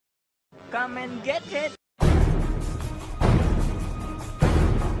Come and get it!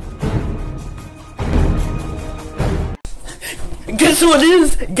 Guess who it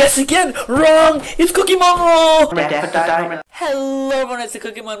is? Guess again! Wrong! It's Cookiemonro! Hello everyone, it's the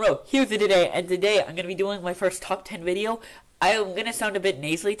Cookiemonro here today, and today I'm gonna be doing my first top 10 video. I'm gonna sound a bit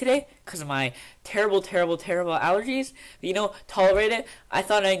nasally today because of my terrible allergies. But, you know, tolerate it. I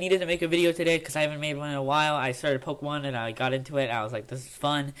thought I needed to make a video today because I haven't made one in a while. I started Pokemon and I got into it and I was like, this is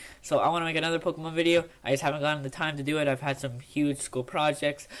fun. So I want to make another Pokemon video. I just haven't gotten the time to do it. I've had some huge school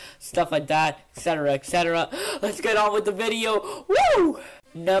projects, stuff like that, etc, etc. Let's get on with the video. Woo!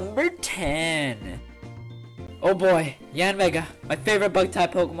 Number 10. Oh boy, Yanmega, my favorite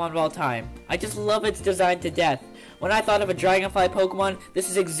bug-type Pokemon of all time. I just love its design to death. When I thought of a Dragonfly Pokemon, this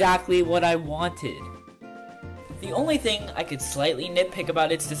is exactly what I wanted. The only thing I could slightly nitpick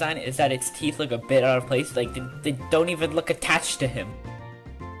about its design is that its teeth look a bit out of place, like they don't even look attached to him.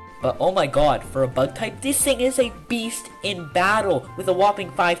 But oh my god, for a bug type, this thing is a beast in battle. With a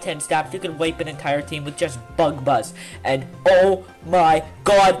whopping 5-10 stats, you can wipe an entire team with just Bug Buzz. And oh my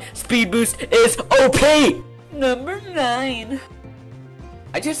god, Speed Boost is OP! Number 9.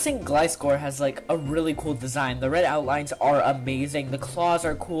 I just think Gliscor has like a really cool design. The red outlines are amazing, the claws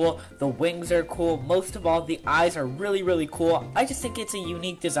are cool, the wings are cool, most of all the eyes are really cool. I just think it's a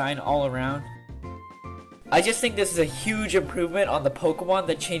unique design all around. I just think this is a huge improvement on the Pokemon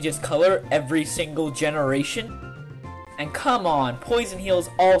that changes color every single generation. And come on, Poison Heal is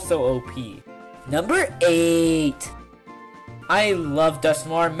also OP. Number 8. I love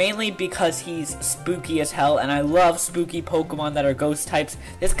Dusknoir mainly because he's spooky as hell, and I love spooky Pokemon that are ghost types.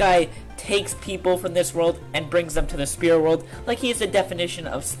 This guy takes people from this world and brings them to the spirit world, like he is the definition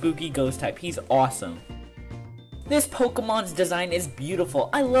of spooky ghost type. He's awesome. This Pokemon's design is beautiful.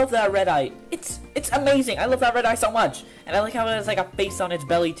 I love that red eye. It's amazing. I love that red eye so much, and I like how it has like a face on its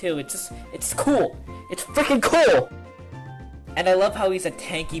belly too. It's cool. It's freaking cool. And I love how he's a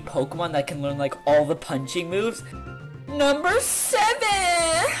tanky Pokemon that can learn like all the punching moves. Number 7!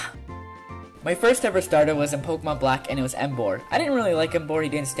 My first ever starter was in Pokemon Black and it was Emboar. I didn't really like Emboar, he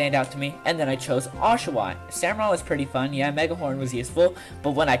didn't stand out to me, and then I chose Oshawott. Samurott was pretty fun, yeah, Megahorn was useful,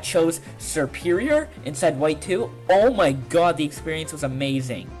 but when I chose Serperior inside White 2, oh my god, the experience was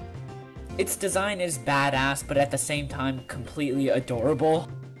amazing. Its design is badass, but at the same time, completely adorable.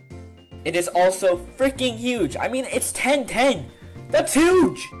 It is also freaking huge. I mean, it's 10-10. That's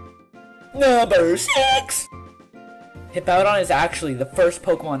huge! Number 6! Hippowdon is actually the first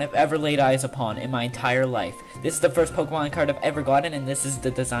Pokemon I've ever laid eyes upon in my entire life. This is the first Pokemon card I've ever gotten, and this is the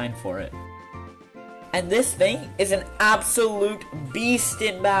design for it. And this thing is an absolute beast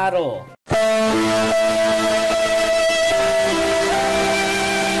in battle.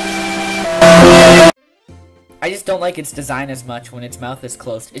 I just don't like its design as much when its mouth is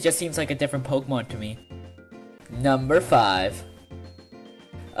closed. It just seems like a different Pokemon to me. Number 5.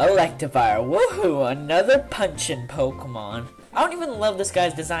 Electivire, woohoo, another punchin' Pokemon. I don't even love this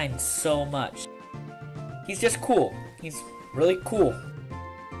guy's design so much. He's just cool. He's really cool.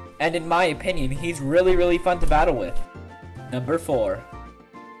 And in my opinion, he's really fun to battle with. Number 4.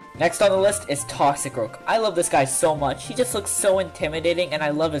 Next on the list is Toxicroak. I love this guy so much. He just looks so intimidating and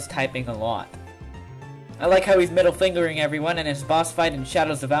I love his typing a lot. I like how he's middle fingering everyone, and his boss fight in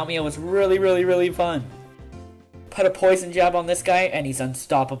Shadows of Almia was really fun. Put a poison jab on this guy and he's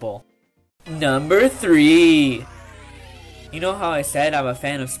unstoppable. Number 3. You know how I said I'm a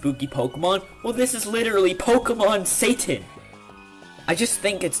fan of spooky Pokemon? Well, this is literally Pokemon Satan. I just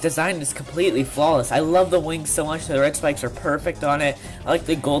think its design is completely flawless. I love the wings so much. The red spikes are perfect on it. I like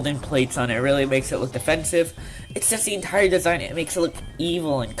the golden plates on it. It really makes it look defensive. It's just the entire design. It makes it look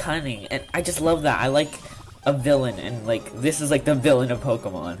evil and cunning. And I just love that. I like a villain, and like this is like the villain of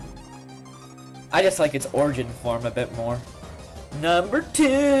Pokemon. I just like its origin form a bit more. Number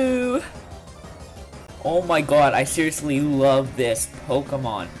 2! Oh my god, I seriously love this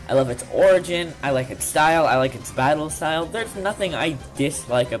Pokemon. I love its origin, I like its style, I like its battle style. There's nothing I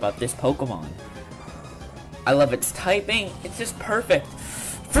dislike about this Pokemon. I love its typing, it's just perfect.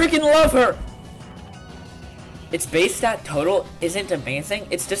 Freaking love her! Its base stat total isn't amazing,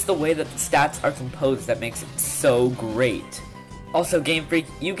 it's just the way that the stats are composed that makes it so great. Also, Game Freak,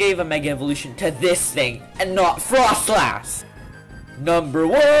 you gave a Mega Evolution to this thing, and not Frostlass! Number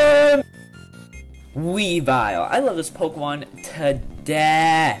 1! Weavile. I love this Pokemon to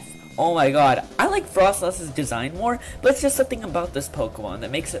death. Oh my god, I like Frostlass's design more, but it's just something about this Pokemon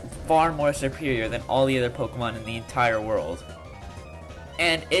that makes it far more superior than all the other Pokemon in the entire world.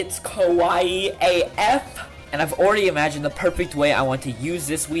 And it's kawaii AF, and I've already imagined the perfect way I want to use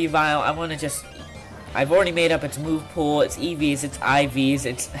this Weavile. I want to just I've already made up its move pool, its EVs, its IVs,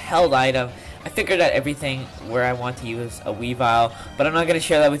 its held item. I figured out everything where I want to use a Weavile, but I'm not going to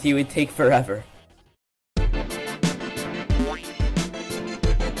share that with you. It'd take forever.